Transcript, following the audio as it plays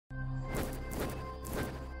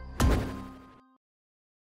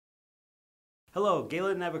Hello,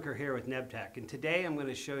 Galen Nebeker here with NEBTEK, and today I'm going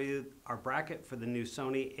to show you our bracket for the new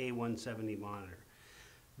Sony A170 monitor.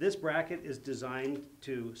 This bracket is designed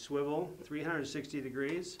to swivel 360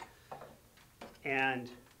 degrees, and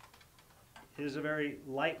it is a very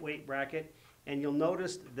lightweight bracket, and you'll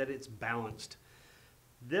notice that it's balanced.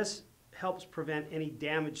 This helps prevent any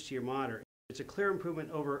damage to your monitor. It's a clear improvement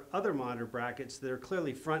over other monitor brackets that are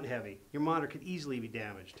clearly front heavy. Your monitor could easily be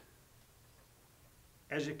damaged.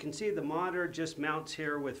 As you can see, the monitor just mounts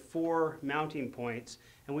here with 4 mounting points,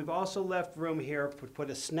 and we've also left room here to put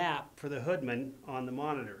a snap for the hoodman on the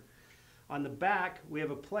monitor. On the back, we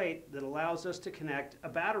have a plate that allows us to connect a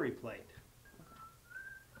battery plate.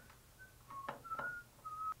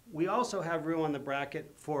 We also have room on the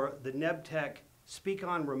bracket for the NEBTEK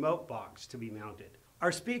Speak-On remote box to be mounted.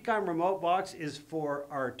 Our Speak-On remote box is for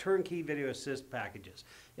our turnkey video assist packages.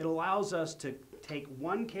 It allows us to take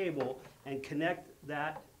one cable and connect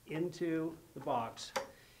that into the box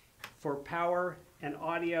for power and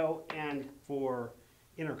audio and for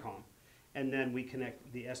intercom. And then we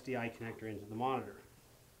connect the SDI connector into the monitor.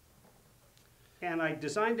 And I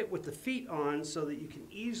designed it with the feet on so that you can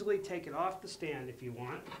easily take it off the stand if you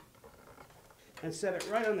want and set it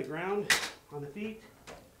right on the ground on the feet.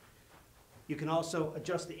 You can also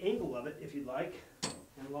adjust the angle of it if you'd like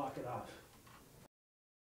and lock it off.